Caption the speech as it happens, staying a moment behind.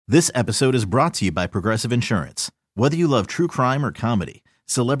This episode is brought to you by Progressive Insurance. Whether you love true crime or comedy,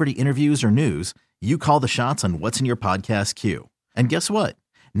 celebrity interviews or news, you call the shots on what's in your podcast queue. And guess what?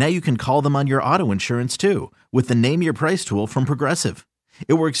 Now you can call them on your auto insurance too with the Name Your Price tool from Progressive.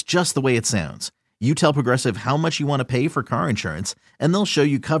 It works just the way it sounds. You tell Progressive how much you want to pay for car insurance, and they'll show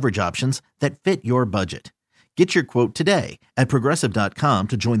you coverage options that fit your budget. Get your quote today at Progressive.com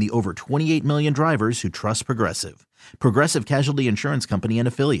to join the over 28 million drivers who trust Progressive. Progressive Casualty Insurance Company and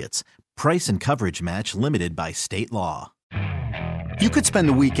Affiliates. Price and coverage match limited by state law. You could spend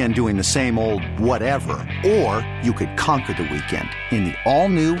the weekend doing the same old whatever, or you could conquer the weekend in the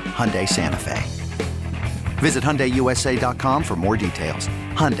all-new Hyundai Santa Fe. Visit HyundaiUSA.com for more details.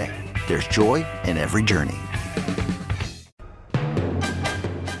 Hyundai, there's joy in every journey.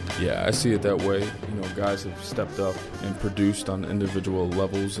 Yeah, I see it that way. You know, guys have stepped up and produced on individual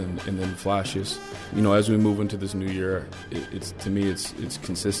levels and then flashes. You know, as we move into this new year, it's to me, it's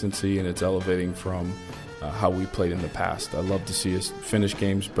consistency and it's elevating from how we played in the past. I love to see us finish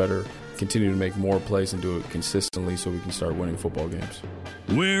games better, continue to make more plays and do it consistently so we can start winning football games.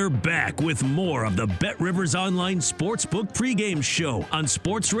 We're back with more of the BetRivers Online Sportsbook pregame show on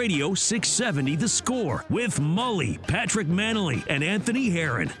Sports Radio 670 The Score with Mully, Patrick Manley, and Anthony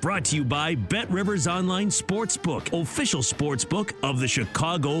Herron. Brought to you by BetRivers Online Sportsbook, official sportsbook of the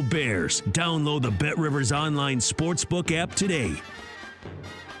Chicago Bears. Download the BetRivers Online Sportsbook app today.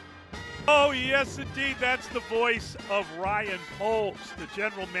 Oh, yes, indeed. That's the voice of Ryan Poles, the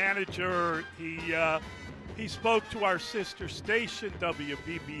general manager. He spoke to our sister station,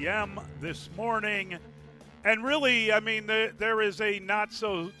 WBBM, this morning. And really, I mean, there is a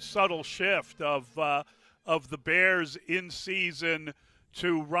not-so-subtle shift of the Bears in season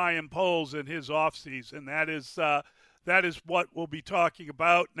to Ryan Poles in his offseason. That is what we'll be talking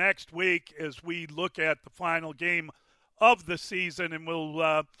about next week as we look at the final game of the season. And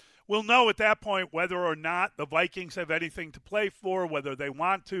we'll know at that point whether or not the Vikings have anything to play for, whether they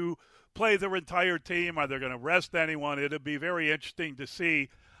want to play their entire team, are they going to rest anyone. It'll be very interesting to see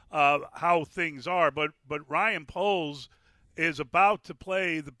how things are. But Ryan Poles is about to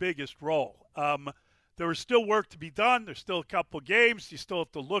play the biggest role. There is still work to be done. There's still a couple games. You still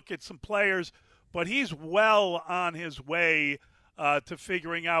have to look at some players. But he's well on his way to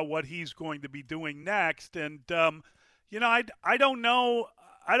figuring out what he's going to be doing next. And, I don't know.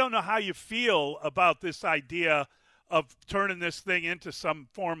 I don't know how you feel about this idea of turning this thing into some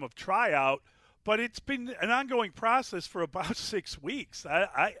form of tryout, but it's been an ongoing process for about 6 weeks.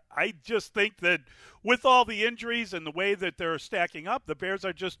 I just think that with all the injuries and the way that they're stacking up, the Bears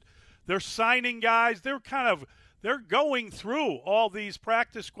are they're signing guys. They're going through all these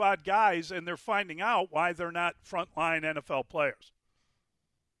practice squad guys, and they're finding out why they're not frontline NFL players.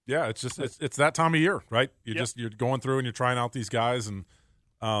 Yeah, it's that time of year, right? You're going through and you're trying out these guys, and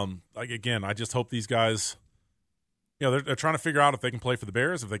I just hope these guys, they're trying to figure out if they can play for the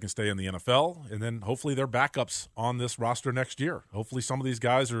Bears, if they can stay in the NFL, and then hopefully they're backups on this roster next year. Hopefully some of these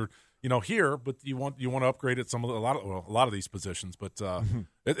guys are, here, but you want to upgrade at a lot of these positions. But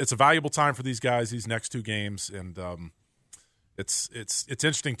it's a valuable time for these guys, these next two games, and it's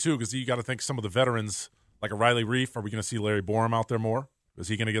interesting too because you got to think some of the veterans like a Riley Reif. Are we going to see Larry Borum out there more? Is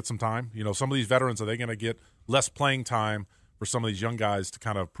he going to get some time? Some of these veterans, are they going to get less playing time for some of these young guys to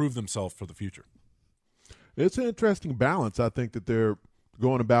kind of prove themselves for the future? It's an interesting balance. I think that they're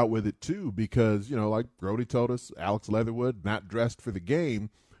going about with it too because, like Brody told us, Alex Leatherwood not dressed for the game.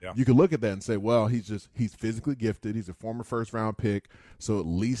 Yeah. You can look at that and say, well, he's physically gifted. He's a former first-round pick, so at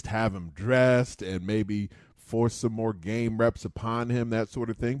least have him dressed and maybe force some more game reps upon him, that sort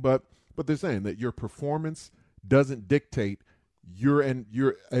of thing. But they're saying that your performance doesn't dictate you're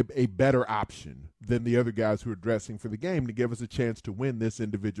a better option than the other guys who are dressing for the game to give us a chance to win this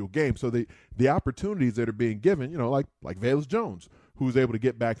individual game. So the opportunities that are being given, like Velus Jones, who's able to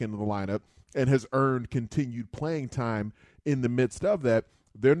get back into the lineup and has earned continued playing time in the midst of that,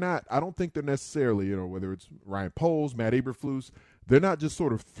 I don't think they're necessarily, whether it's Ryan Poles, Matt Eberflus, they're not just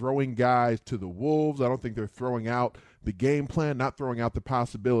sort of throwing guys to the wolves. I don't think they're throwing out the game plan, not throwing out the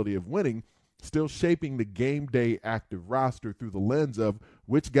possibility of winning. Still shaping the game day active roster through the lens of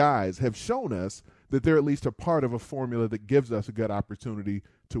which guys have shown us that they're at least a part of a formula that gives us a good opportunity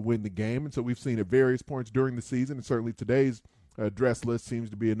to win the game. And so we've seen at various points during the season, and certainly today's dress list seems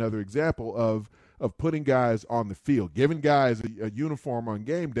to be another example of putting guys on the field, giving guys a uniform on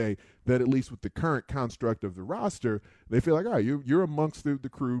game day that at least with the current construct of the roster, they feel like, all right, you're amongst the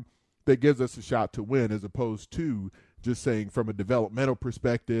crew that gives us a shot to win, as opposed to just saying from a developmental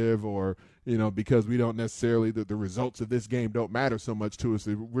perspective or, because we don't necessarily, the results of this game don't matter so much to us.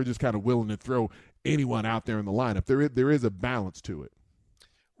 We're just kind of willing to throw anyone out there in the lineup. There is a balance to it.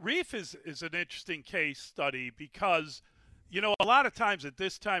 Reiff is an interesting case study because, a lot of times at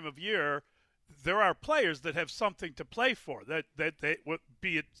this time of year, there are players that have something to play for, that they,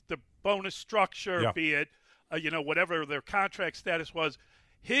 be it the bonus structure, be it, whatever their contract status was.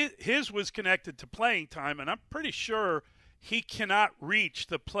 His was connected to playing time, and I'm pretty sure he cannot reach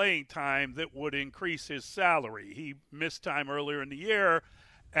the playing time that would increase his salary. He missed time earlier in the year,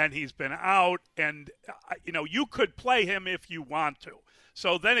 and he's been out. And, you could play him if you want to.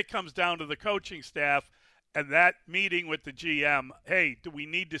 So then it comes down to the coaching staff and that meeting with the GM. Hey, do we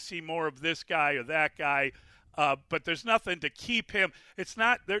need to see more of this guy or that guy? But there's nothing to keep him. It's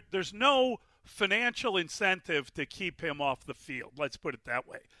not – there's no financial incentive to keep him off the field. Let's put it that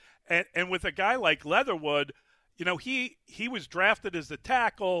way. And with a guy like Leatherwood – he was drafted as a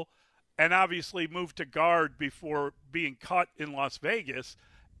tackle and obviously moved to guard before being cut in Las Vegas.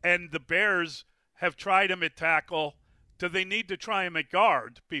 And the Bears have tried him at tackle. Do they need to try him at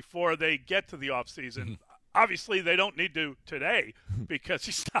guard before they get to the offseason? Mm-hmm. Obviously, they don't need to today because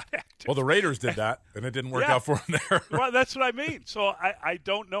he's not active. Well, the Raiders did that, and it didn't work out for him there. Well, that's what I mean. So I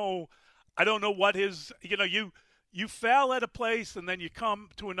don't know. I don't know what his – you fail at a place and then you come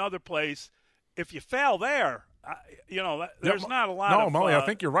to another place. If you fail there – there's not a lot of – No, Molly, I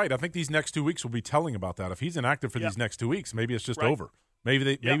think you're right. I think these next 2 weeks will be telling about that. If he's inactive for these next 2 weeks, maybe it's just over.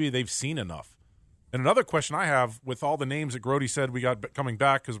 Maybe they've seen enough. And another question I have with all the names that Grote said we got coming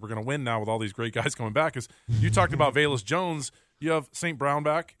back because we're going to win now with all these great guys coming back is you talked about Velus Jones. You have St. Brown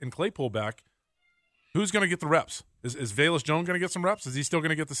back and Claypool back. Who's going to get the reps? Is Velus Jones going to get some reps? Is he still going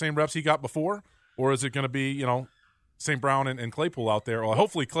to get the same reps he got before? Or is it going to be, St. Brown and Claypool out there? Or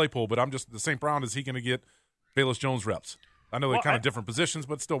hopefully Claypool, but the St. Brown, is he going to get Velus Jones reps? I know they're kind of different positions,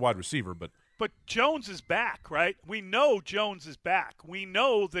 but still wide receiver. But Jones is back, right? We know Jones is back. We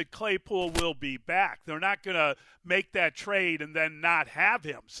know that Claypool will be back. They're not going to make that trade and then not have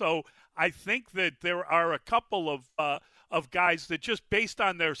him. So I think that there are a couple of guys that just based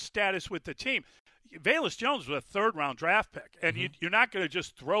on their status with the team. Velus Jones was a third-round draft pick, and you're not going to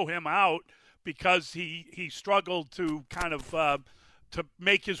just throw him out because he struggled to kind of to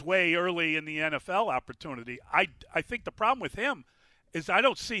make his way early in the NFL opportunity. I think the problem with him is I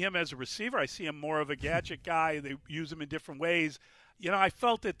don't see him as a receiver. I see him more of a gadget guy. They use him in different ways. I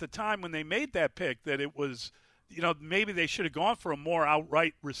felt at the time when they made that pick that it was, maybe they should have gone for a more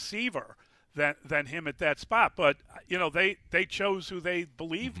outright receiver than him at that spot. But, they chose who they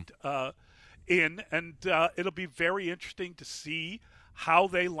believed in, and it'll be very interesting to see how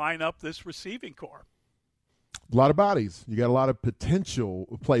they line up this receiving corps. A lot of bodies. You got a lot of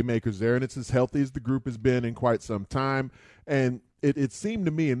potential playmakers there, and it's as healthy as the group has been in quite some time. And it seemed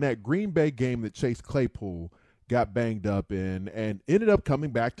to me in that Green Bay game that Chase Claypool got banged up in and ended up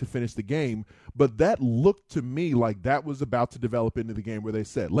coming back to finish the game. But that looked to me like that was about to develop into the game where they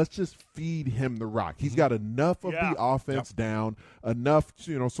said, let's just feed him the rock. He's got enough of the offense down, enough,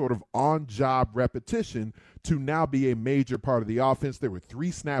 sort of on-job repetition to now be a major part of the offense. There were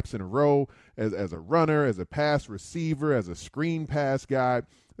 3 snaps in a row as a runner, as a pass receiver, as a screen pass guy.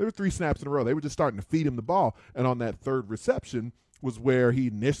 There were 3 snaps in a row. They were just starting to feed him the ball. And on that third reception was where he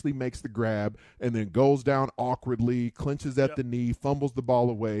initially makes the grab and then goes down awkwardly, clinches at the knee, fumbles the ball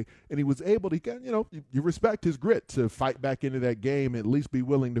away, and he was able to, you respect his grit to fight back into that game, at least be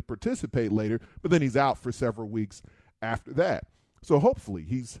willing to participate later, but then he's out for several weeks after that. So hopefully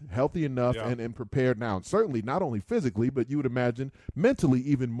he's healthy enough and prepared now, and certainly not only physically, but you would imagine mentally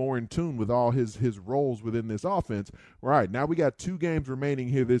even more in tune with all his roles within this offense. All right, now we got 2 games remaining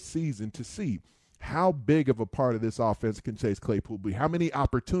here this season to see how big of a part of this offense can Chase Claypool be? How many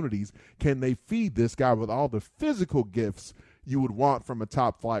opportunities can they feed this guy with all the physical gifts you would want from a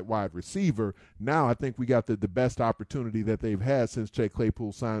top-flight wide receiver? Now I think we got the best opportunity that they've had since Chase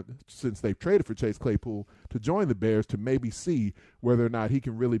Claypool since they've traded for Chase Claypool to join the Bears to maybe see whether or not he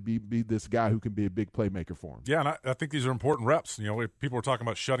can really be this guy who can be a big playmaker for him. Yeah, and I think these are important reps. People were talking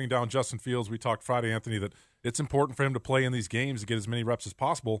about shutting down Justin Fields. We talked Friday, Anthony, that it's important for him to play in these games to get as many reps as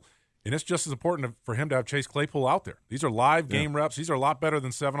possible. And it's just as important for him to have Chase Claypool out there. These are live game reps. These are a lot better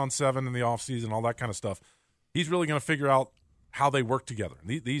than 7-on-7 in the offseason, all that kind of stuff. He's really going to figure out how they work together.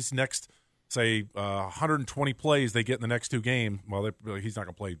 These next, say, 120 plays they get in the next 2 games, well, he's not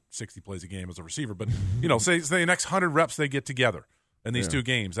going to play 60 plays a game as a receiver, but, say the next 100 reps they get together in these 2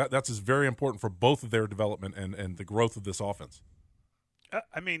 games. That's very important for both of their development and the growth of this offense.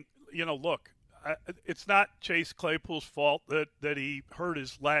 Look. It's not Chase Claypool's fault that he hurt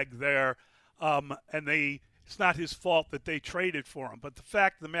his leg there, and it's not his fault that they traded for him. But the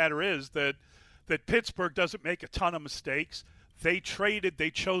fact of the matter is that Pittsburgh doesn't make a ton of mistakes. They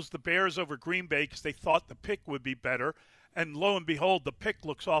chose the Bears over Green Bay because they thought the pick would be better, And lo and behold, the pick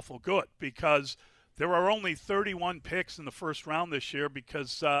looks awful good because there are only 31 picks in the first round this year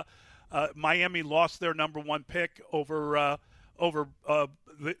because Miami lost their number 1 pick over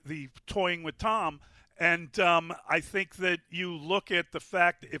the toying with Tom. And I think that you look at the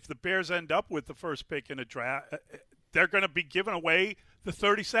fact if the Bears end up with the first pick in a draft, they're going to be giving away the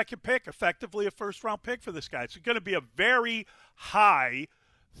 32nd pick, effectively a first-round pick for this guy. It's going to be a very high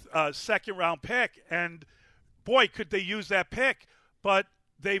second-round pick. And, boy, could they use that pick. But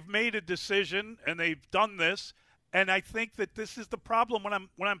they've made a decision, and they've done this. And I think that this is the problem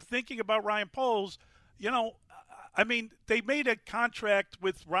when I'm thinking about Ryan Poles. You know, I mean, they made a contract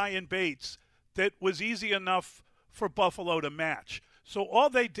with Ryan Bates that was easy enough for Buffalo to match. So all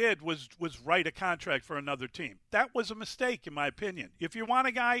they did was write a contract for another team. That was a mistake, in my opinion. If you want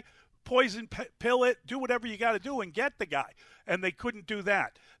a guy, poison pill it, do whatever you got to do and get the guy. And they couldn't do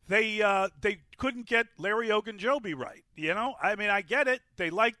that. They couldn't get Larry Ogunjobi right. You know, I mean, I get it. They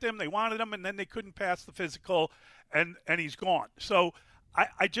liked him, they wanted him, and then they couldn't pass the physical, and he's gone. So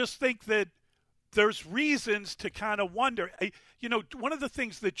I just think that there's reasons to kind of wonder. You know, one of the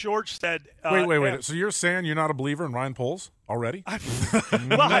things that George said. Wait. So you're saying you're not a believer in Ryan Poles already? I'm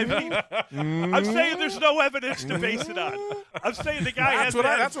saying there's no evidence to base it on. I'm saying the guy has.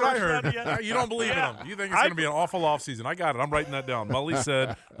 That's what I heard. You don't believe in him. You think it's going to be an awful offseason. I got it. I'm writing that down. Mully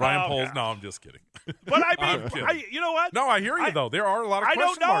said Ryan Poles. No, I'm just kidding. But I mean, you know what? No, I hear you though. There are a lot of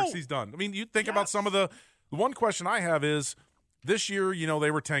question marks he's done. I mean, you think about some of the one question I have is. This year, you know, they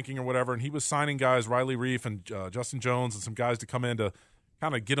were tanking or whatever, and he was signing guys, Riley Reif and Justin Jones and some guys to come in to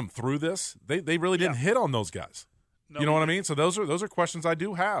kind of get him through this. They really didn't hit on those guys. No, you know what I mean? So those are questions I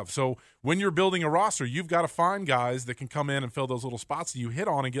do have. So when you're building a roster, you've got to find guys that can come in and fill those little spots that you hit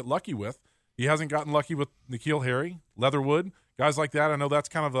on and get lucky with. He hasn't gotten lucky with N'Keal Harry, Leatherwood, guys like that. I know that's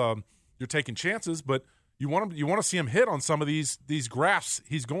kind of you're taking chances, but you want to see him hit on some of these graphs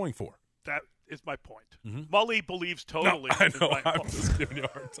he's going for. That is my point. Mm-hmm. Mully believes totally. No, I know. I'm just giving you a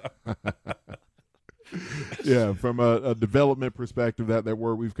hard time. Yeah, from a development perspective, that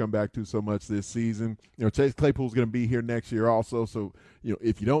word we've come back to so much this season. You know, Chase Claypool's going to be here next year also. So, you know,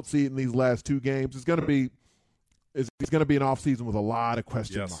 if you don't see it in these last 2 games, it's going to be an offseason with a lot of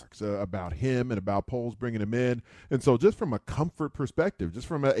question marks about him and about Poles bringing him in. And so just from a comfort perspective, just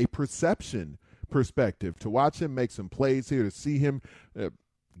from a perception perspective, to watch him make some plays here, to see him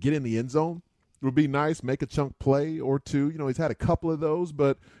get in the end zone, it would be nice, make a chunk play or 2. You know, he's had a couple of those,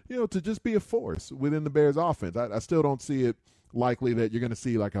 but, you know, to just be a force within the Bears offense. I still don't see it likely that you're going to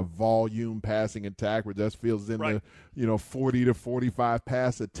see like a volume passing attack where Just Fields in the, you know, 40 to 45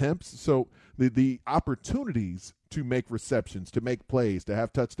 pass attempts. So the opportunities to make receptions, to make plays, to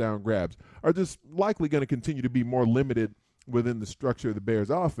have touchdown grabs are just likely going to continue to be more limited within the structure of the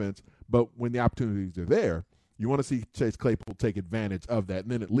Bears offense. But when the opportunities are there, you want to see Chase Claypool take advantage of that.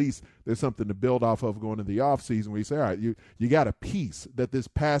 And then at least there's something to build off of going into the offseason where you say, all right, you got a piece that this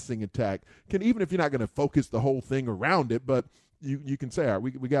passing attack can, even if you're not going to focus the whole thing around it, but you can say, all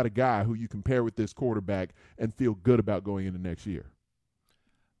right, we got a guy who you can pair with this quarterback and feel good about going into next year.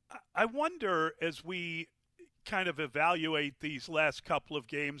 I wonder, as we kind of evaluate these last couple of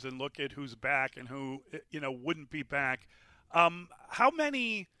games and look at who's back and who, you know, wouldn't be back, how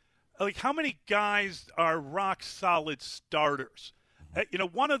many guys are rock-solid starters? You know,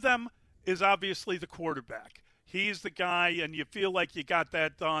 one of them is obviously the quarterback. He's the guy, and you feel like you got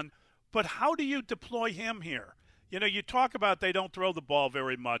that done. But how do you deploy him here? You know, you talk about they don't throw the ball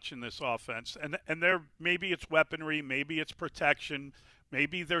very much in this offense, and maybe it's weaponry, maybe it's protection,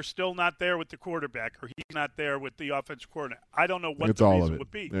 maybe they're still not there with the quarterback, or he's not there with the offensive coordinator. I don't know what the reason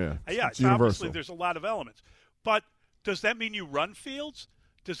would be. Yeah, it's obviously there's a lot of elements. But does that mean you run Fields?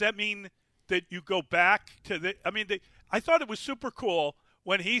 Does that mean that you go back to the – I mean, I thought it was super cool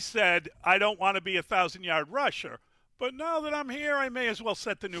when he said, I don't want to be a 1,000-yard rusher, but now that I'm here, I may as well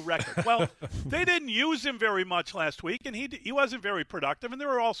set the new record. Well, they didn't use him very much last week, and he wasn't very productive, and there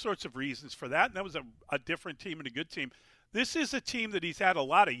were all sorts of reasons for that, and that was a different team and a good team. This is a team that he's had a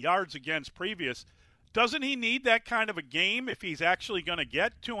lot of yards against previous. Doesn't he need that kind of a game if he's actually going to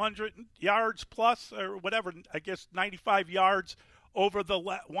get 200 yards plus or whatever, I guess 95 yards over the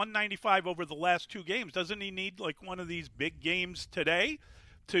 195 over the last 2 games? Doesn't he need like one of these big games today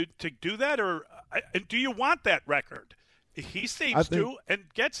to do that? Or do you want that record? He seems to, and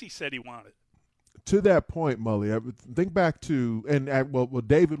Getsy said he wanted. To that point, Mully, I would think back to, well,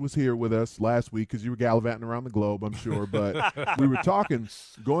 David was here with us last week because you were gallivanting around the globe, I'm sure, but we were talking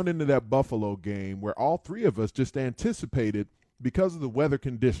going into that Buffalo game where all 3 of us just anticipated because of the weather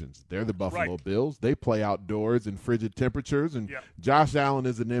conditions. They're the Buffalo Bills. They play outdoors in frigid temperatures, and Josh Allen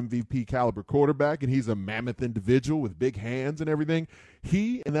is an MVP caliber quarterback, and he's a mammoth individual with big hands and everything.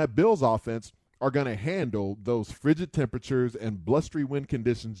 He and that Bills offense are going to handle those frigid temperatures and blustery wind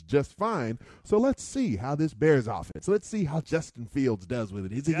conditions just fine. So let's see how this Bears offense, let's see how Justin Fields does with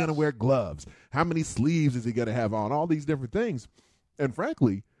it. Is he going to wear gloves? How many sleeves is he going to have on? All these different things. And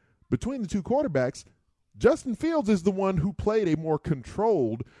frankly, between the two quarterbacks, Justin Fields is the one who played a more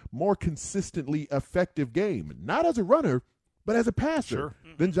controlled, more consistently effective game, not as a runner, but as a passer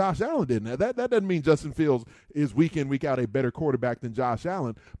than Josh Allen did. Now, that doesn't mean Justin Fields is week in, week out a better quarterback than Josh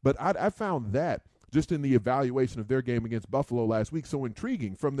Allen, but I found that just in the evaluation of their game against Buffalo last week so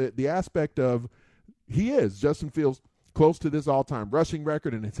intriguing from the aspect of Justin Fields, close to this all-time rushing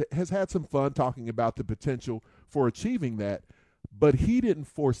record and has had some fun talking about the potential for achieving that, but he didn't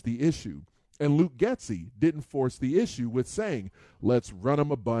force the issue. And Luke Getsy didn't force the issue with saying, let's run him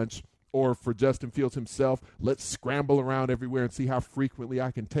a bunch, or for Justin Fields himself, let's scramble around everywhere and see how frequently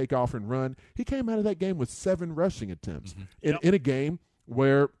I can take off and run. He came out of that game with 7 rushing attempts in a game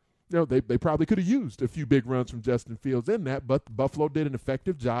where they probably could have used a few big runs from Justin Fields in that, but Buffalo did an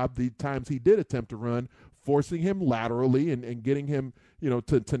effective job the times he did attempt to run, forcing him laterally and getting him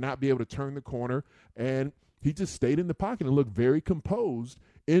to not be able to turn the corner. And he just stayed in the pocket and looked very composed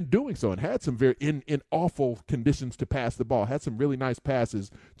in doing so, and had some very in awful conditions to pass the ball. Had some really nice passes,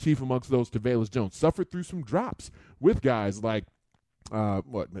 chief amongst those to Velus Jones. Suffered through some drops with guys like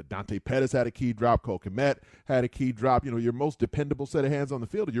Dante Pettis had a key drop, Cole Kmet had a key drop. Your most dependable set of hands on the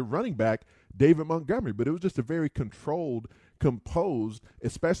field, your running back, David Montgomery. But it was just a very controlled, composed,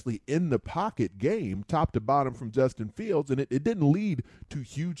 especially in the pocket game, top to bottom from Justin Fields, and it didn't lead to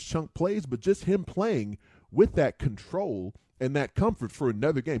huge chunk plays, but just him playing with that control and that comfort for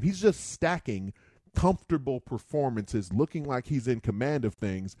another game. He's just stacking comfortable performances, looking like he's in command of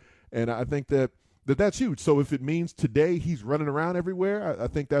things, and I think that's huge. So if it means today he's running around everywhere, I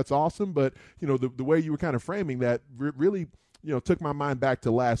think that's awesome. But the way you were kind of framing that really took my mind back to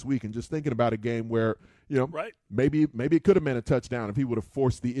last week, and just thinking about a game where maybe it could have been a touchdown if he would have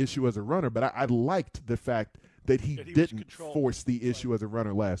forced the issue as a runner. But I liked the fact that he didn't force the issue as a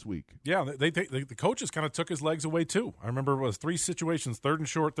runner last week. Yeah, the coaches kind of took his legs away too. I remember it was 3 situations: 3rd and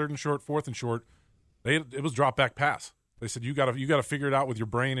short, 4th and short. It was drop back pass. They said you got to figure it out with your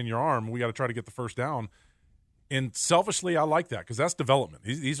brain and your arm. We got to try to get the first down. And selfishly, I like that because that's development.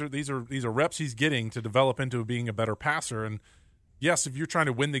 These are reps he's getting to develop into being a better passer. And yes, if you're trying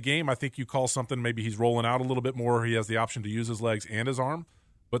to win the game, I think you call something. Maybe he's rolling out a little bit more. He has the option to use his legs and his arm.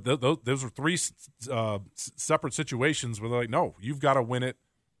 But those are 3 separate situations where they're like, no, you've got to win it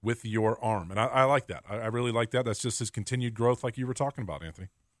with your arm. And I like that. I really like that. That's just his continued growth like you were talking about, Anthony.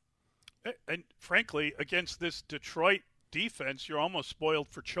 And frankly, against this Detroit defense, you're almost spoiled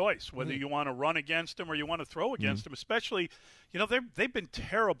for choice, whether you want to run against them or you want to throw against them. Especially, they've been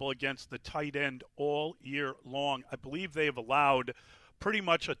terrible against the tight end all year long. I believe they've allowed pretty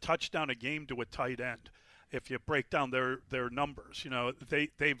much a touchdown a game to a tight end. If you break down their numbers,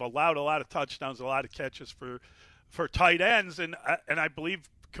 they've allowed a lot of touchdowns, a lot of catches for tight ends, and I believe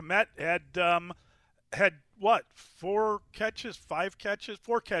Kmet had what, 4 catches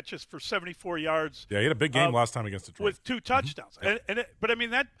for 74 yards. Yeah, he had a big game last time against Detroit with 2 touchdowns. But I mean,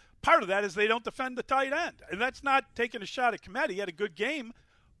 that part of that is they don't defend the tight end, and that's not taking a shot at Kmet. He had a good game,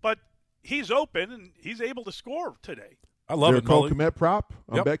 but he's open and he's able to score today. I love it. Cole Kmet prop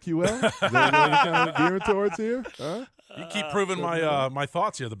on BetQL? Is that what you're kind of gearing towards here? Huh? You keep proving my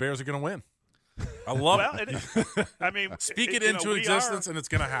thoughts here. The Bears are going to win. I love it. Speak it into existence, and it's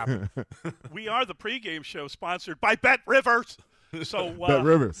going to happen. We are the pregame show sponsored by Bet Rivers. So Bet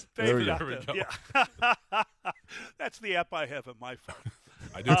Rivers. There we go. Yeah. That's the app I have on my phone.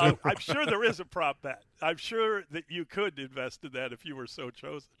 I do too. I'm sure there is a prop bet. I'm sure that you could invest in that if you were so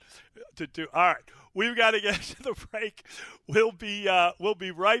chosen to do. All right, we've got to get to the break. We'll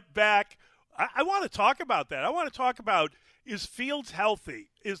be right back. I want to talk about that. I want to talk about, is Fields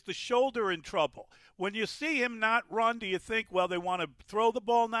healthy? Is the shoulder in trouble? When you see him not run, do you think, well, they want to throw the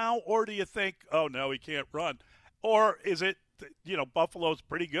ball now, or do you think, oh no, he can't run? Or is it, Buffalo's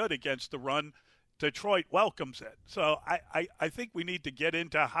pretty good against the run? Detroit welcomes it. So I think we need to get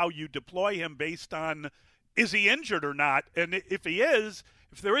into how you deploy him based on, is he injured or not? And if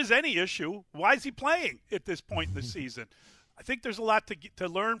there is any issue, why is he playing at this point in the season? I think there's a lot to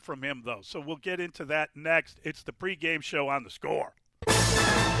learn from him, though. So we'll get into that next. It's the pregame show on The Score.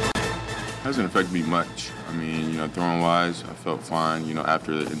 Hasn't affected me much. I mean, throwing-wise, I felt fine,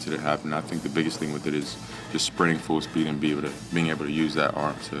 after the incident happened. I think the biggest thing with it is just sprinting full speed and being able to use that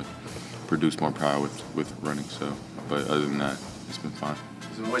arm to produce more power with running. So, but other than that, it's been fine.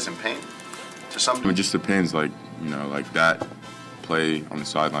 Is he always in pain? To some. It just depends. Like that play on the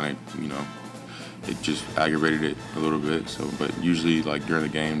sideline, it just aggravated it a little bit. So, but usually like during the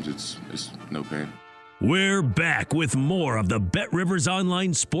games, it's no pain. We're back with more of the Bet Rivers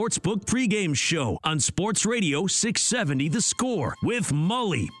Online Sportsbook pregame show on Sports Radio 670 The Score with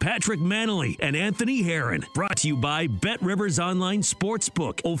Mully, Patrick Manley, and Anthony Herron. Brought to you by Bet Rivers Online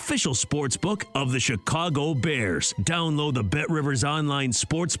Sportsbook, official sportsbook of the Chicago Bears. Download the Bet Rivers Online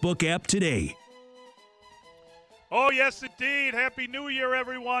Sportsbook app today. Oh, yes, indeed. Happy New Year,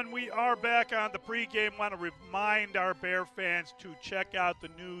 everyone. We are back on the pregame. Want to remind our Bear fans to check out the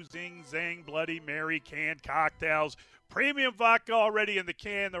new Zing Zang Bloody Mary canned cocktails. Premium vodka already in the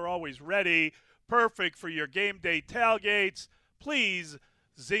can. They're always ready. Perfect for your game day tailgates. Please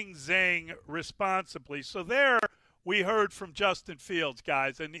Zing Zang responsibly. So there we heard from Justin Fields,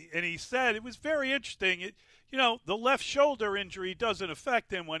 guys, and he said it was very interesting. The left shoulder injury doesn't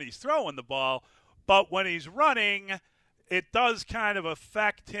affect him when he's throwing the ball. But when he's running, it does kind of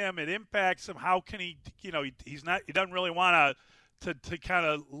affect him. It impacts him. How can he, he doesn't really want to kind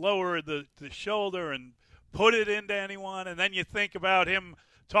of lower the shoulder and put it into anyone. And then you think about him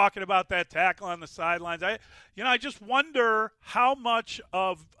talking about that tackle on the sidelines. I just wonder how much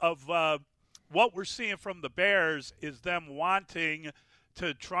of what we're seeing from the Bears is them wanting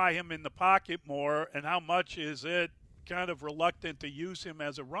to try him in the pocket more, and how much is it kind of reluctant to use him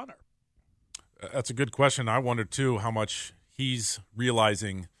as a runner? That's a good question. I wonder, too, how much he's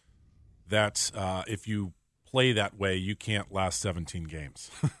realizing that if you play that way, you can't last 17 games.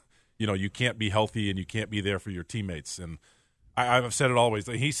 You can't be healthy and you can't be there for your teammates. And I've said it always.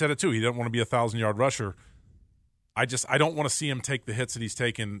 He said it, too. He didn't want to be a 1,000-yard rusher. I don't want to see him take the hits that he's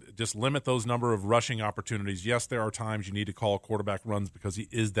taken. Just limit those number of rushing opportunities. Yes, there are times you need to call quarterback runs because he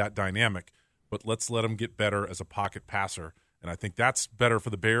is that dynamic, but let's let him get better as a pocket passer. And I think that's better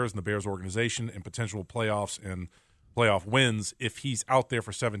for the Bears and the Bears organization and potential playoffs and playoff wins if he's out there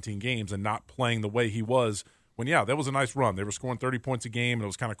for 17 games and not playing the way he was when, that was a nice run. They were scoring 30 points a game, and it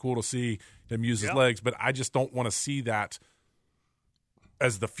was kind of cool to see him use his legs. But I just don't want to see that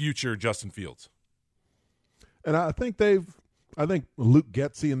as the future Justin Fields. And I think Luke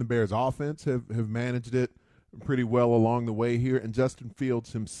Getsy and the Bears offense have managed it pretty well along the way here, and Justin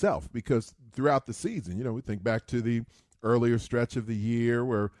Fields himself, because throughout the season, we think back to the earlier stretch of the year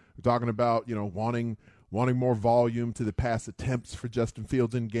where we're talking about, wanting more volume to the pass attempts for Justin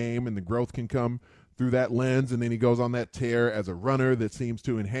Fields in game, and the growth can come through that lens. And then he goes on that tear as a runner that seems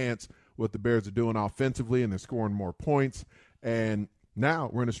to enhance what the Bears are doing offensively, and they're scoring more points. And now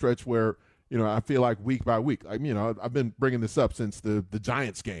we're in a stretch where, I feel like week by week, I've been bringing this up since the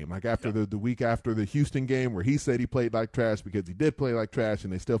Giants game, like after the week after the Houston game where he said he played like trash because he did play like trash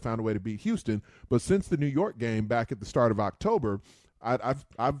and they still found a way to beat Houston. But since the New York game back at the start of October,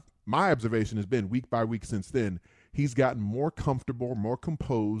 my observation has been week by week since then, he's gotten more comfortable, more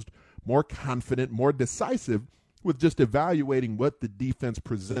composed, more confident, more decisive with just evaluating what the defense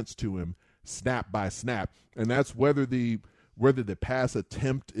presents to him snap by snap. And that's whether the pass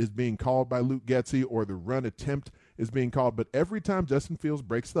attempt is being called by Luke Getsy or the run attempt is being called. But every time Justin Fields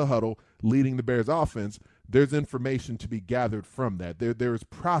breaks the huddle leading the Bears offense, there's information to be gathered from that. There is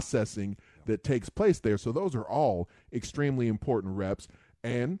processing that takes place there. So those are all extremely important reps.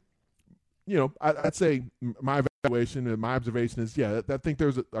 And, I'd say my evaluation and my observation is, I think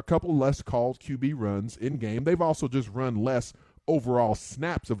there's a couple less called QB runs in game. They've also just run less overall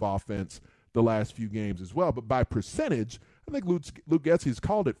snaps of offense the last few games as well. But by percentage, I think Luke Getsy's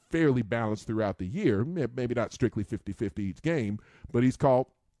called it fairly balanced throughout the year. Maybe not strictly 50-50 each game, but he's called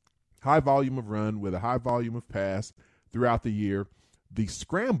high volume of run with a high volume of pass throughout the year. The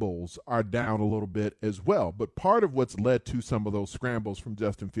scrambles are down a little bit as well, but part of what's led to some of those scrambles from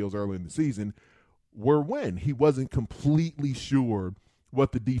Justin Fields early in the season were when he wasn't completely sure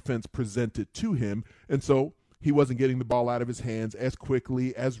what the defense presented to him, and so he wasn't getting the ball out of his hands as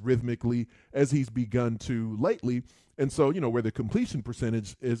quickly, as rhythmically as he's begun to lately. And so, where the completion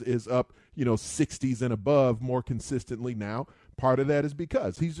percentage is up, 60s and above more consistently now, part of that is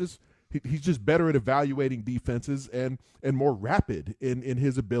because he's just better at evaluating defenses and more rapid in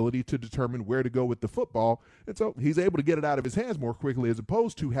his ability to determine where to go with the football. And so he's able to get it out of his hands more quickly as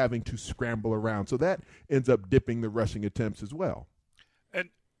opposed to having to scramble around. So that ends up dipping the rushing attempts as well. And,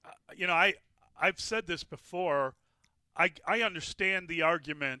 I've said this before. I understand the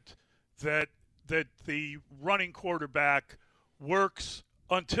argument that the running quarterback works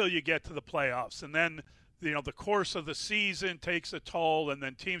until you get to the playoffs. And then, the course of the season takes a toll, and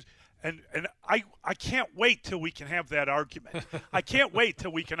then teams And I can't wait till we can have that argument. I can't wait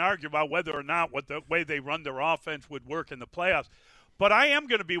till we can argue about whether or not what the way they run their offense would work in the playoffs. But I am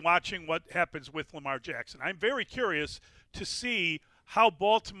going to be watching what happens with Lamar Jackson. I'm very curious to see how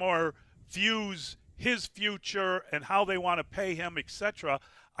Baltimore views his future and how they want to pay him, etc.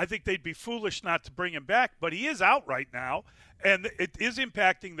 I think they'd be foolish not to bring him back, but he is out right now, and it is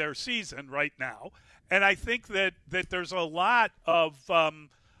impacting their season right now. And I think that there's a lot of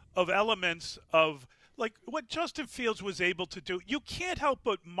elements of like what Justin Fields was able to do. You can't help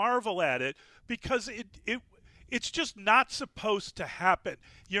but marvel at it because it's just not supposed to happen.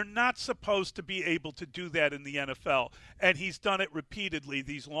 You're not supposed to be able to do that in the NFL, and he's done it repeatedly.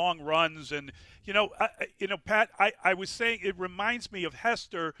 These long runs, and Pat, I was saying it reminds me of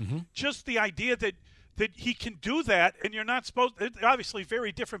Hester. Just the idea that he can do that, and you're not supposed – obviously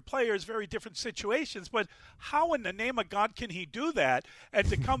very different players, very different situations, but how in the name of God can he do that? And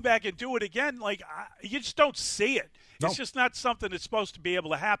to come back and do it again, like you just don't see it. No. It's just not something that's supposed to be able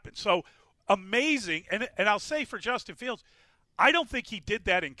to happen. So amazing. And I'll say for Justin Fields, I don't think he did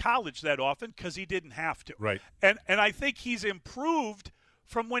that in college that often because he didn't have to. Right. And I think he's improved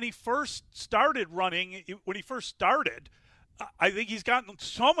from when he first started running, when he first started – I think he's gotten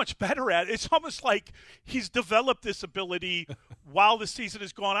so much better at it. It's almost like he's developed this ability while the season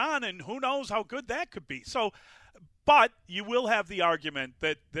has gone on, and who knows how good that could be. So, but you will have the argument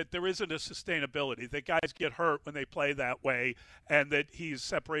that there isn't a sustainability, that guys get hurt when they play that way, and that he's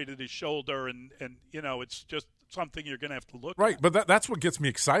separated his shoulder, and it's just something you're going to have to look at. Right, but that's what gets me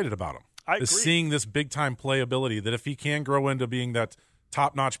excited about him. I agree. Is seeing this big-time playability, that if he can grow into being that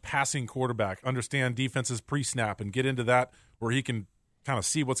top-notch passing quarterback, understand defenses pre-snap, and get into that where he can kind of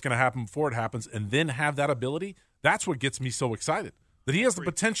see what's going to happen before it happens and then have that ability, that's what gets me so excited. That he has the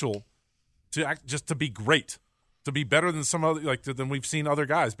potential to just to be great, to be better than some other than we've seen other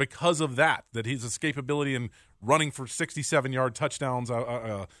guys because of that his escapability and running for 67-yard touchdowns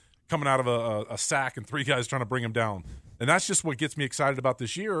coming out of a sack and three guys trying to bring him down. And that's just what gets me excited about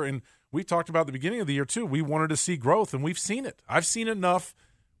this year. And we talked about at the beginning of the year too. We wanted to see growth, and we've seen it. I've seen enough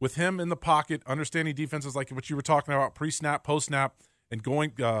with him in the pocket, understanding defenses like what you were talking about, pre-snap, post-snap, and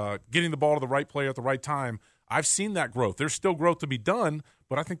getting the ball to the right player at the right time. I've seen that growth. There's still growth to be done,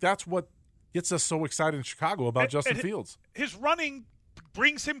 but I think that's what gets us so excited in Chicago about Justin Fields. His running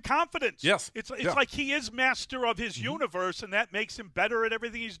brings him confidence. Yes. It's like he is master of his universe, and that makes him better at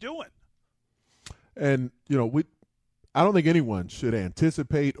everything he's doing. And, I don't think anyone should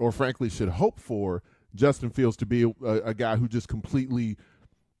anticipate or, frankly, should hope for Justin Fields to be a guy who just completely –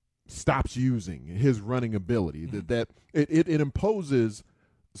 stops using his running ability. That it imposes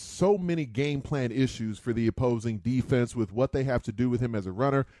so many game plan issues for the opposing defense with what they have to do with him as a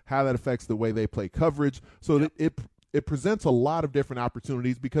runner, how that affects the way they play coverage. So that it presents a lot of different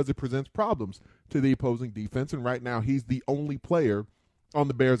opportunities because it presents problems to the opposing defense. And right now he's the only player on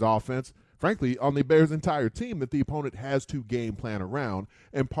the Bears offense, frankly, on the Bears' entire team that the opponent has to game plan around.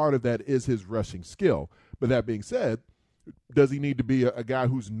 And part of that is his rushing skill. But that being said, does he need to be a guy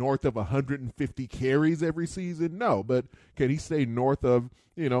who's north of 150 carries every season? No, but can he stay north of,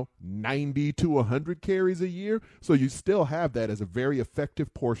 90 to 100 carries a year? So you still have that as a very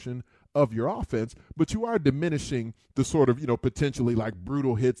effective portion of your offense, but you are diminishing the sort of, potentially like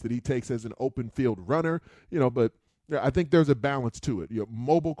brutal hits that he takes as an open field runner, but I think there's a balance to it.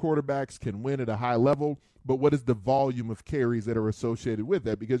 Mobile quarterbacks can win at a high level, but what is the volume of carries that are associated with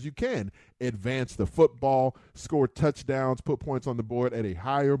that? Because you can advance the football, score touchdowns, put points on the board at a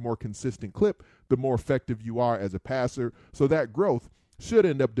higher, more consistent clip, the more effective you are as a passer. So that growth should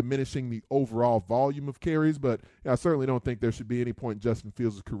end up diminishing the overall volume of carries, but I certainly don't think there should be any point in Justin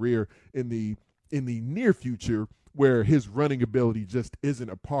Fields' career in the near future where his running ability just isn't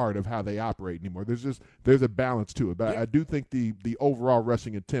a part of how they operate anymore. There's a balance to it, but I do think the overall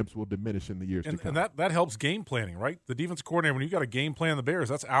rushing attempts will diminish in the years to come. And that helps game planning, right? The defense coordinator, when you got a game plan the Bears,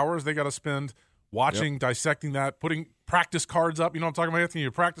 that's hours they got to spend watching, dissecting that, putting practice cards up. You know what I'm talking about, Anthony?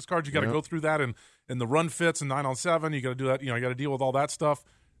 Your practice cards, you got to go through that and the run fits and 9-on-7. You got to do that. You got to deal with all that stuff.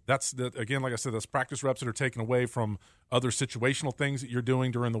 That's again, like I said, that's practice reps that are taken away from other situational things that you're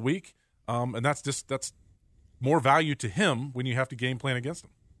doing during the week, and that's more value to him when you have to game plan against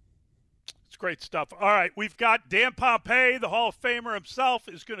him. It's great stuff. All right, we've got Dan Pompei, the Hall of Famer himself,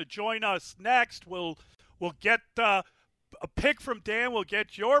 is going to join us next. We'll get a pick from Dan. We'll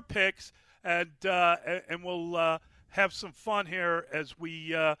get your picks, and we'll have some fun here as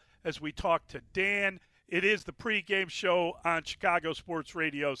we talk to Dan. It is the pregame show on Chicago Sports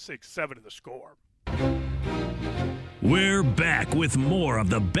Radio 670 The Score. We're back with more of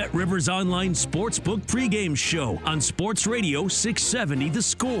the Bet Rivers Online Sportsbook pregame show on Sports Radio 670 The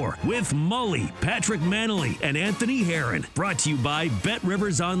Score with Mully, Patrick Manley, and Anthony Herron. Brought to you by Bet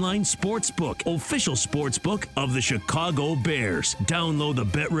Rivers Online Sportsbook, official sportsbook of the Chicago Bears. Download the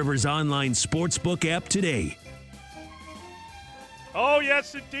Bet Rivers Online Sportsbook app today. Oh,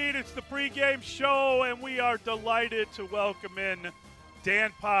 yes, indeed. It's the pregame show, and we are delighted to welcome in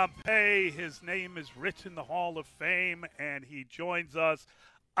Dan Pompei. His name is written in the Hall of Fame, and he joins us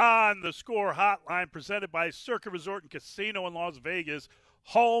on the Score Hotline presented by Circa Resort and Casino in Las Vegas,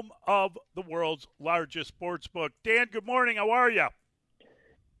 home of the world's largest sports book. Dan, good morning. How are you?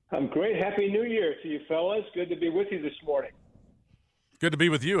 I'm great. Happy New Year to you, fellas. Good to be with you this morning. Good to be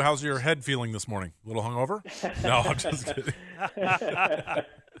with you. How's your head feeling this morning? A little hungover? No, I'm just kidding.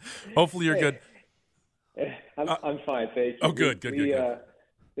 Hopefully you're good. I'm fine, thank you. Oh, good.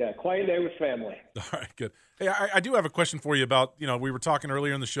 Yeah, quiet day with family. All right, good. Hey, I do have a question for you about, we were talking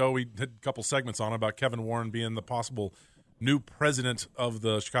earlier in the show, we had a couple segments on about Kevin Warren being the possible new president of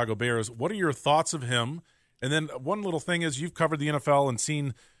the Chicago Bears. What are your thoughts of him? And then one little thing is you've covered the NFL and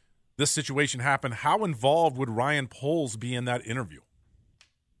seen this situation happen. How involved would Ryan Poles be in that interview?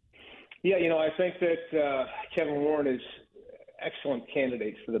 Yeah, I think that Kevin Warren is an excellent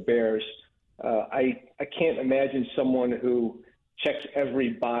candidate for the Bears. I can't imagine someone who checks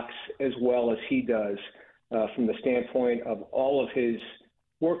every box as well as he does from the standpoint of all of his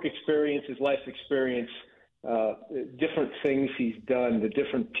work experience, his life experience, different things he's done, the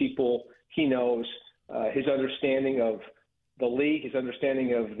different people he knows, his understanding of the league, his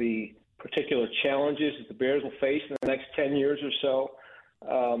understanding of the particular challenges that the Bears will face in the next 10 years or so.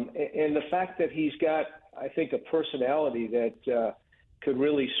 And the fact that he's got, I think, a personality that could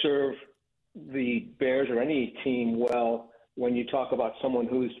really serve the Bears or any team well when you talk about someone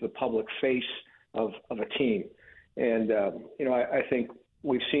who's the public face of a team. And, I think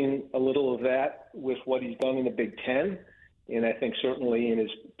we've seen a little of that with what he's done in the Big Ten. And I think certainly in his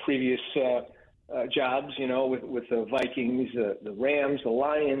previous jobs, with the Vikings, the Rams, the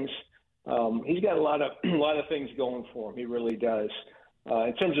Lions, he's got a lot of things going for him. He really does.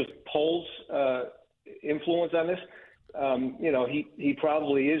 In terms of Poles' influence on this, he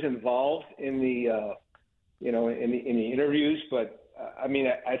probably is involved in the in the interviews, but I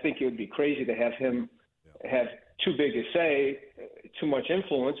think it would be crazy to have him have too big a say, too much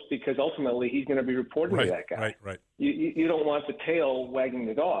influence, because ultimately he's going to be reporting to that guy. Right. You don't want the tail wagging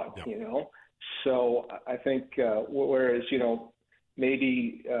the dog, So I think whereas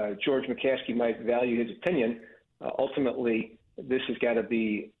maybe George McCaskey might value his opinion, ultimately this has got to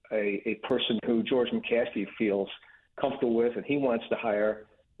be a person who George McCaskey feels comfortable with and he wants to hire.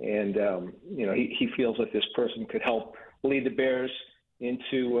 And, he feels that this person could help lead the Bears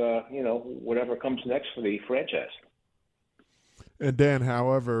into, whatever comes next for the franchise. And Dan,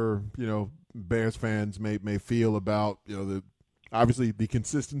 however, Bears fans may feel about, obviously the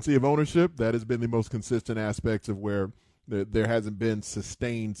consistency of ownership, that has been the most consistent aspects of where there hasn't been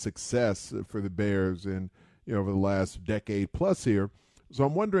sustained success for the Bears in, over the last decade plus here. So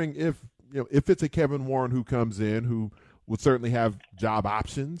I'm wondering if it's a Kevin Warren who comes in, who would certainly have job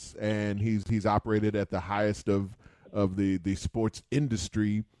options, and he's operated at the highest of the sports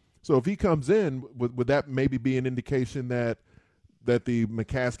industry. So if he comes in, would that maybe be an indication that the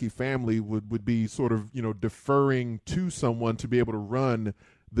McCaskey family would be sort of, deferring to someone to be able to run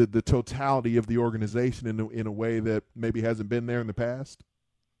the totality of the organization in a way that maybe hasn't been there in the past?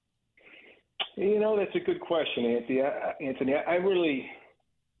 That's a good question, Anthony.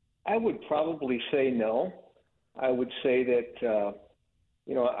 I would probably say no. I would say that,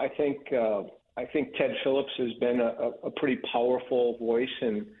 I think Ted Phillips has been a pretty powerful voice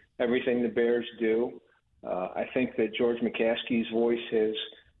in everything the Bears do. I think that George McCaskey's voice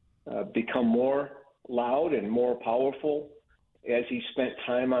has become more loud and more powerful as he spent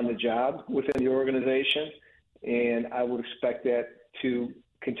time on the job within the organization, and I would expect that to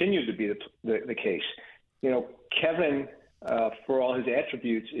continue to be the case. Kevin, for all his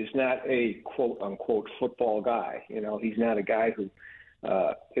attributes, is not a quote-unquote football guy. He's not a guy who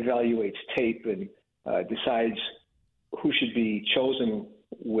evaluates tape and decides who should be chosen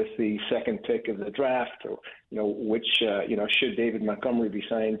with the second pick of the draft, or which should David Montgomery be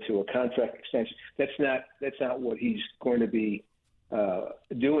signed to a contract extension. That's not what he's going to be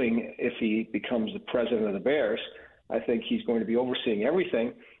doing if he becomes the president of the Bears. I think he's going to be overseeing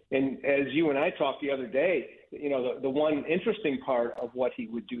everything. And as you and I talked the other day, the one interesting part of what he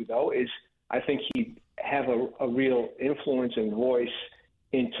would do, though, is I think he'd have a real influence and voice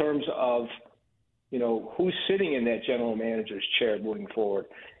in terms of, who's sitting in that general manager's chair moving forward,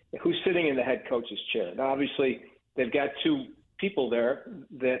 who's sitting in the head coach's chair. Now, obviously, they've got two people there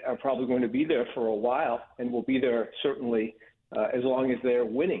that are probably going to be there for a while and will be there certainly as long as they're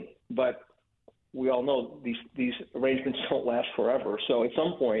winning. But we all know these arrangements don't last forever. So at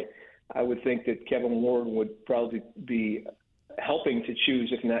some point, I would think that Kevin Warren would probably be helping to choose,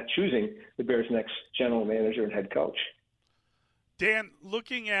 if not choosing, the Bears' next general manager and head coach. Dan,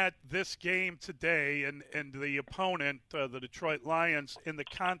 looking at this game today and the opponent, the Detroit Lions, in the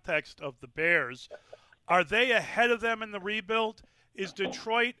context of the Bears, are they ahead of them in the rebuild? Is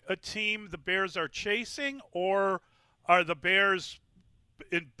Detroit a team the Bears are chasing, or are the Bears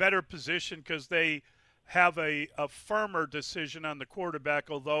in better position because they have a firmer decision on the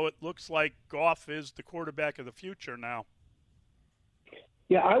quarterback, although it looks like Goff is the quarterback of the future now?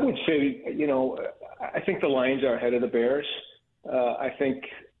 Yeah, I would say, I think the Lions are ahead of the Bears. I think,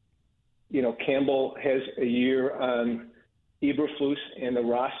 Campbell has a year on Eberflus, and the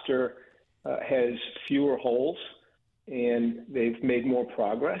roster has fewer holes, and they've made more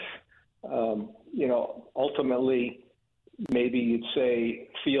progress. Ultimately, maybe you'd say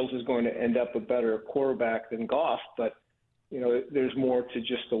Fields is going to end up a better quarterback than Goff, but, there's more to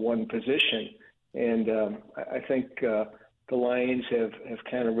just the one position. And I think the Lions have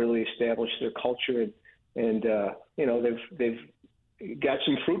kind of really established their culture, and they've got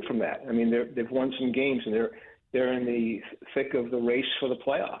some fruit from that. I mean, they've won some games, and they're in the thick of the race for the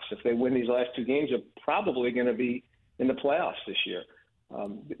playoffs. If they win these last two games, they're probably going to be in the playoffs this year.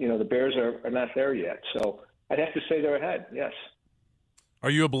 The Bears are not there yet, so I'd have to say they're ahead. Yes. Are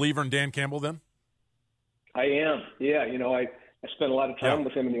you a believer in Dan Campbell then? I am. Yeah. I spent a lot of time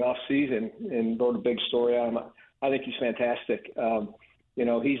with him in the off season and wrote a big story on him. I think he's fantastic.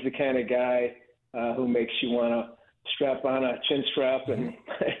 He's the kind of guy who makes you want to strap on a chin strap and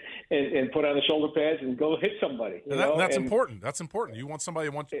put on the shoulder pads and go hit somebody. That's important. That's important. You want somebody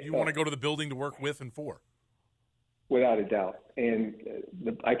you want to go to the building to work with and for. Without a doubt. And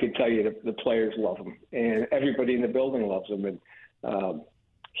I can tell you the players love him, and everybody in the building loves him. And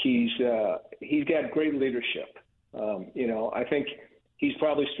he's got great leadership. I think he's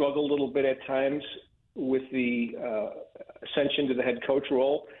probably struggled a little bit at times with the ascension to the head coach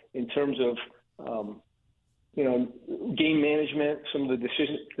role in terms of, game management, some of the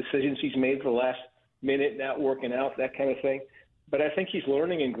decisions he's made for the last minute not working out, that kind of thing. But I think he's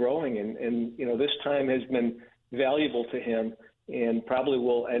learning and growing, and this time has been valuable to him and probably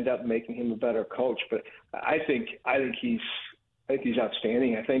will end up making him a better coach. But I think he's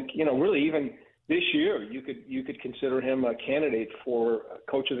outstanding. I think, really even this year you could consider him a candidate for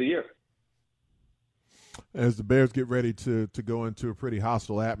Coach of the Year. As the Bears get ready to go into a pretty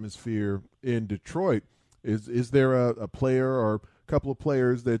hostile atmosphere in Detroit, is there a player or a couple of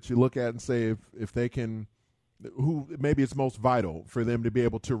players that you look at and say if they can, who maybe it's most vital for them to be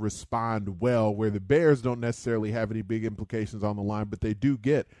able to respond well, where the Bears don't necessarily have any big implications on the line, but they do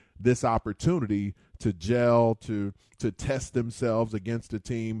get this opportunity to gel, to test themselves against a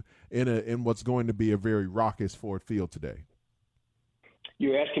team in what's going to be a very raucous Ford Field today?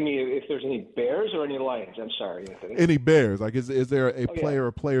 You're asking me if there's any Bears or any Lions? I'm sorry, Anthony. Any Bears? Like, is there a player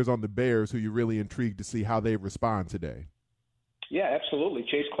or players on the Bears who you're really intrigued to see how they respond today? Yeah, absolutely.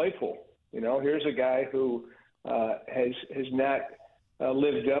 Chase Claypool. Here's a guy who has not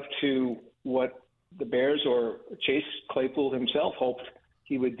lived up to what the Bears or Chase Claypool himself hoped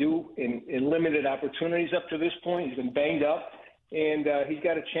he would do in limited opportunities up to this point. He's been banged up, and he's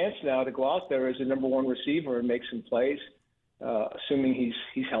got a chance now to go out there as a number one receiver and make some plays. Assuming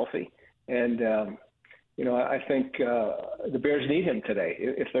he's healthy. And, I think the Bears need him today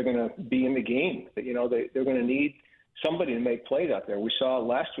if they're going to be in the game. They're going to need somebody to make plays out there. We saw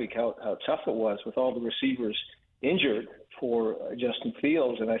last week how tough it was with all the receivers injured for Justin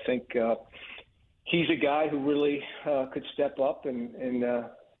Fields. And I think he's a guy who really could step up and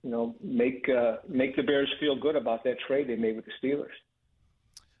make the Bears feel good about that trade they made with the Steelers.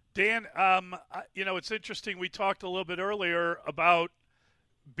 Dan, it's interesting. We talked a little bit earlier about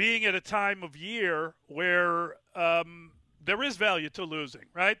being at a time of year where there is value to losing,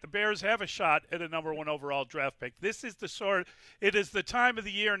 right? The Bears have a shot at a number one overall draft pick. It is the time of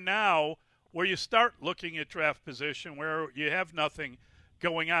the year now where you start looking at draft position, where you have nothing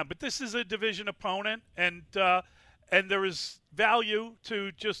going on. But this is a division opponent, and there is value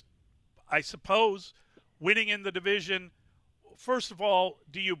to just, I suppose, winning in the division. First of all,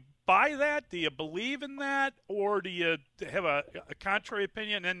 do you buy that? Do you believe in that? Or do you have a contrary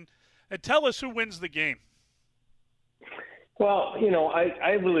opinion? And tell us who wins the game. Well,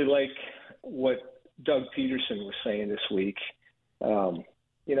 I really like what Doug Peterson was saying this week.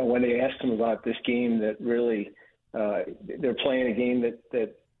 When they asked him about this game that really they're playing a game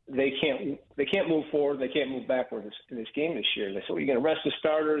that they can't move forward, they can't move backward in this game this year. They said, well, you're going to rest the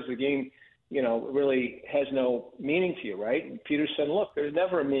starters. The game, really has no meaning to you, right? And Peter said, look, there's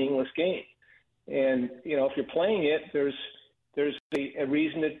never a meaningless game. And, if you're playing it, there's a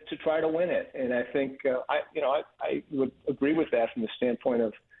reason to try to win it. And I think, I would agree with that from the standpoint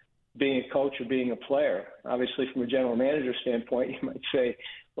of being a coach or being a player. Obviously, from a general manager standpoint, you might say,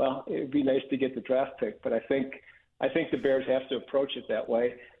 well, it would be nice to get the draft pick. But I think the Bears have to approach it that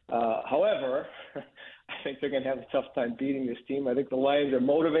way. However, I think they're going to have a tough time beating this team. I think the Lions are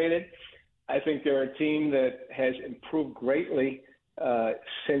motivated. I think they're a team that has improved greatly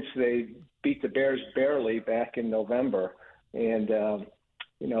since they beat the Bears barely back in November. And,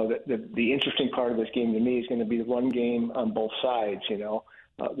 the interesting part of this game to me is going to be the run game on both sides.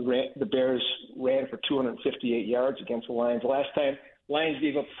 The Bears ran for 258 yards against the Lions. Last time, Lions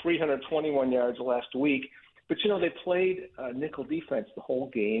gave up 321 yards last week. But, they played nickel defense the whole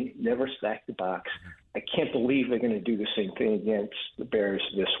game, never stacked the box. I can't believe they're going to do the same thing against the Bears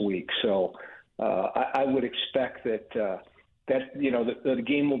this week. So I would expect that the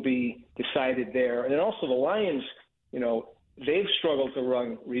game will be decided there. And then also the Lions, they've struggled to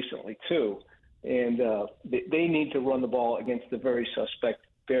run recently too. And they need to run the ball against the very suspect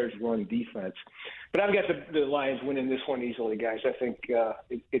Bears run defense. But I've got the Lions winning this one easily, guys. I think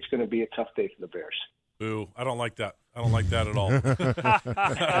it's going to be a tough day for the Bears. Boo. I don't like that. I don't like that at all.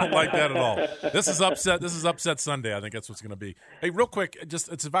 I don't like that at all. This is upset Sunday. I think that's what's going to be. Hey, real quick,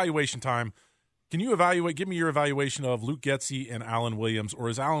 it's evaluation time. Can you give me your evaluation of Luke Getsy and Alan Williams, or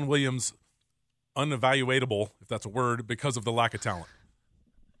is Alan Williams unevaluatable, if that's a word, because of the lack of talent?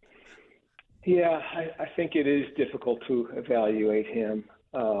 Yeah, I think it is difficult to evaluate him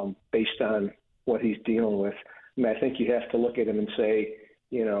based on what he's dealing with. I think you have to look at him and say,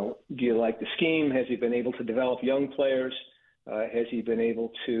 do you like the scheme? Has he been able to develop young players? Has he been able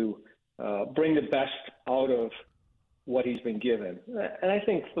to bring the best out of what he's been given? And I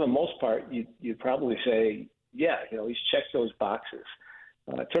think for the most part, you'd probably say, yeah, he's checked those boxes.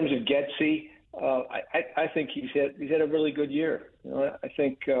 In terms of Getsy, I think he's had a really good year. I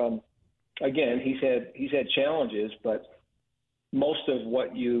think again he's had challenges, but most of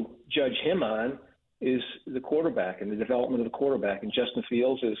what you judge him on is the quarterback and the development of the quarterback. And Justin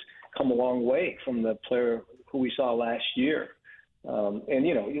Fields has come a long way from the player who we saw last year. And,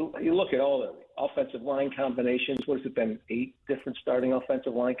 you look at all the offensive line combinations. What has it been, 8 different starting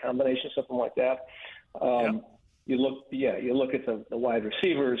offensive line combinations, something like that? You look at the wide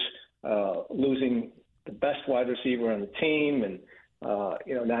receivers, losing the best wide receiver on the team and,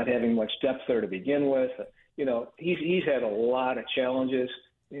 not having much depth there to begin with. He's had a lot of challenges.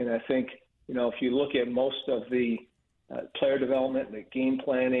 And I think, if you look at most of the player development, the game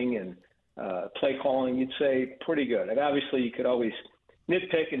planning and play calling, you'd say pretty good. And obviously you could always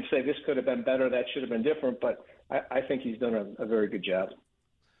nitpick and say this could have been better, that should have been different, but I think he's done a very good job.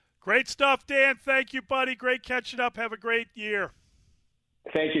 Great stuff, Dan. Thank you, buddy. Great catching up. Have a great year.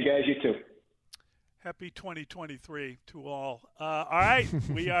 Thank you, guys. You too. Happy 2023 to all. All right,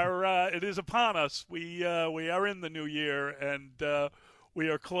 we are. It is upon us. We are in the new year, and we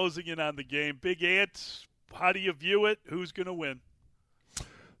are closing in on the game. Big Ant, how do you view it? Who's going to win?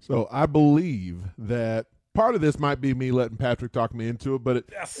 So I believe that part of this might be me letting Patrick talk me into it, but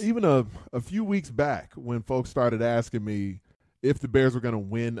even a few weeks back when folks started asking me if the Bears were going to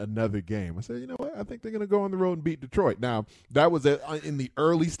win another game, I said, you know what, I think they're going to go on the road and beat Detroit. Now, that was in the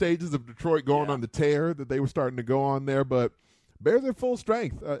early stages of Detroit going on the tear that they were starting to go on there, but Bears are full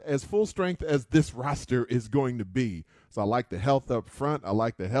strength, as full strength as this roster is going to be. So I like the health up front. I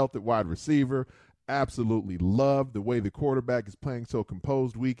like the health at wide receiver. Absolutely love the way the quarterback is playing so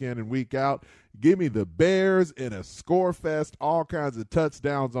composed week in and week out. Give me the Bears in a score fest, all kinds of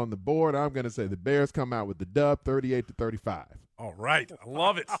touchdowns on the board. I'm going to say the Bears come out with the dub, 38-35. All right. I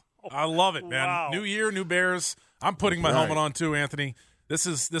love it. I love it, man. Wow. New year, new Bears. I'm putting my helmet on too, Anthony. This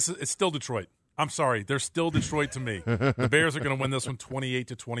is it's still Detroit. I'm sorry, they're still Detroit to me. The Bears are going to win this one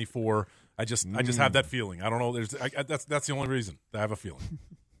 28-24. I just have that feeling. I don't know. That's the only reason I have a feeling.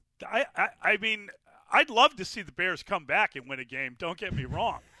 I mean, I'd love to see the Bears come back and win a game. Don't get me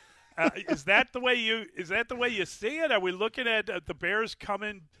wrong. Is that the way you see it? Are we looking at the Bears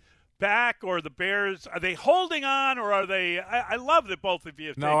coming back, or the Bears, are they holding on, or are they? I love that both of you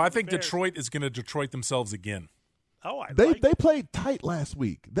have No, I think Detroit is going to Detroit themselves again. Oh, they played tight last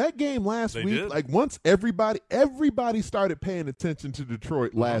week. That game last week, did. like once everybody started paying attention to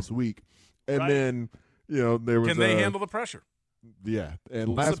Detroit last week, and then there was. Can they handle the pressure? Yeah,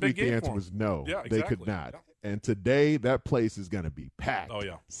 and last week the answer was no. Yeah, exactly. They could not. Yeah. And today that place is going to be packed. Oh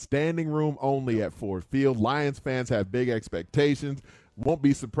yeah, standing room only at Ford Field. Lions fans have big expectations. won't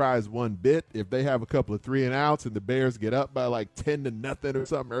be surprised one bit if they have a couple of 3-and-outs and the Bears get up by like 10-0 or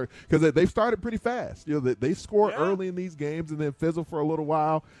something, because they've started pretty fast. They score early in these games and then fizzle for a little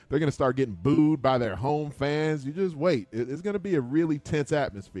while. They're going to start getting booed by their home fans. You just wait. It's going to be a really tense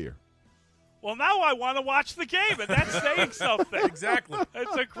atmosphere. Well, now I want to watch the game, and that's saying something. Exactly.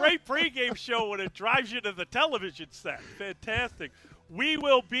 It's a great pregame show when it drives you to the television set. Fantastic. We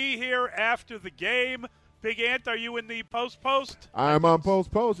will be here after the game. Big Ant, are you in the post? I'm on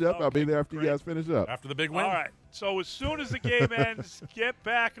post. Yep, Okay, I'll be there after great. you guys finish up. After the big win? All right. So as soon as the game ends, get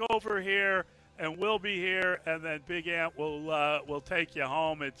back over here, and we'll be here, and then Big Ant will take you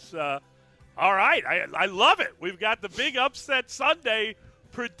home. It's all right. I love it. We've got the big upset Sunday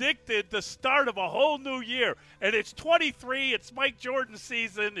predicted, the start of a whole new year. And it's 23. It's Mike Jordan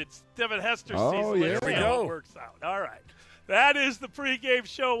season. It's Devin Hester season. Yeah. Let's see how it works out. All right. That is the pregame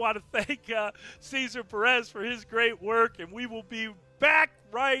show. I want to thank Cesar Perez for his great work, and we will be back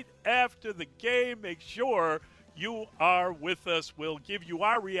right after the game. Make sure you are with us. We'll give you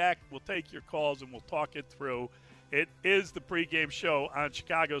our react. We'll take your calls, and we'll talk it through. It is the pregame show on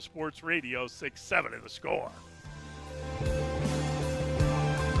Chicago Sports Radio 670 The Score.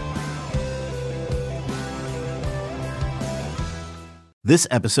 This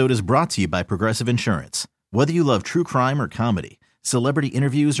episode is brought to you by Progressive Insurance. Whether you love true crime or comedy, celebrity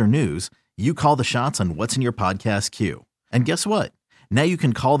interviews or news, you call the shots on what's in your podcast queue. And guess what? Now you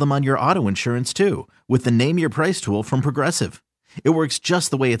can call them on your auto insurance too with the Name Your Price tool from Progressive. It works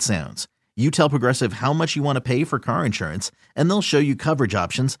just the way it sounds. You tell Progressive how much you want to pay for car insurance, and they'll show you coverage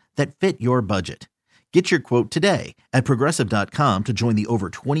options that fit your budget. Get your quote today at Progressive.com to join the over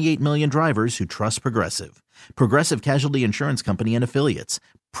 28 million drivers who trust Progressive. Progressive Casualty Insurance Company and Affiliates.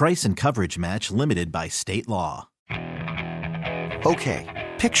 Price and coverage match limited by state law. Okay,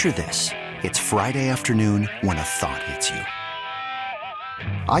 picture this. It's Friday afternoon when a thought hits you.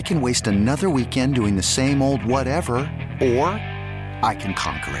 I can waste another weekend doing the same old whatever, or I can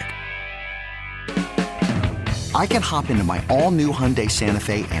conquer it. I can hop into my all-new Hyundai Santa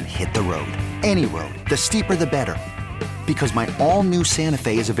Fe and hit the road. Any road. The steeper, the better. Because my all-new Santa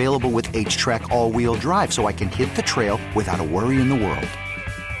Fe is available with H-Track all-wheel drive, so I can hit the trail without a worry in the world.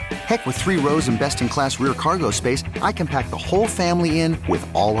 Heck, with 3 rows and best-in-class rear cargo space, I can pack the whole family in with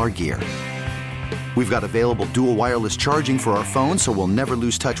all our gear. We've got available dual wireless charging for our phones, so we'll never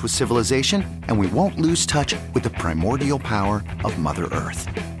lose touch with civilization, and we won't lose touch with the primordial power of Mother Earth.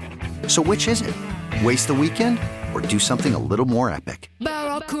 So which is it? Waste the weekend or do something a little more epic?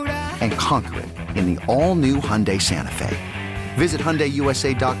 And conquer it in the all-new Hyundai Santa Fe. Visit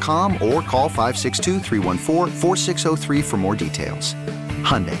HyundaiUSA.com or call 562-314-4603 for more details.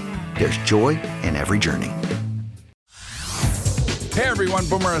 Hyundai, there's joy in every journey. Hey everyone,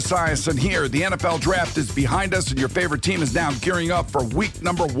 Boomer Esiason here. The NFL Draft is behind us and your favorite team is now gearing up for week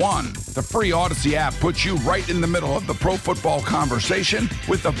number 1. The free Odyssey app puts you right in the middle of the pro football conversation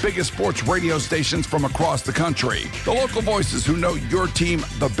with the biggest sports radio stations from across the country. The local voices who know your team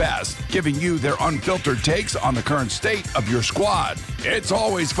the best, giving you their unfiltered takes on the current state of your squad. It's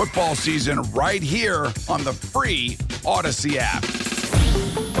always football season right here on the free Odyssey app.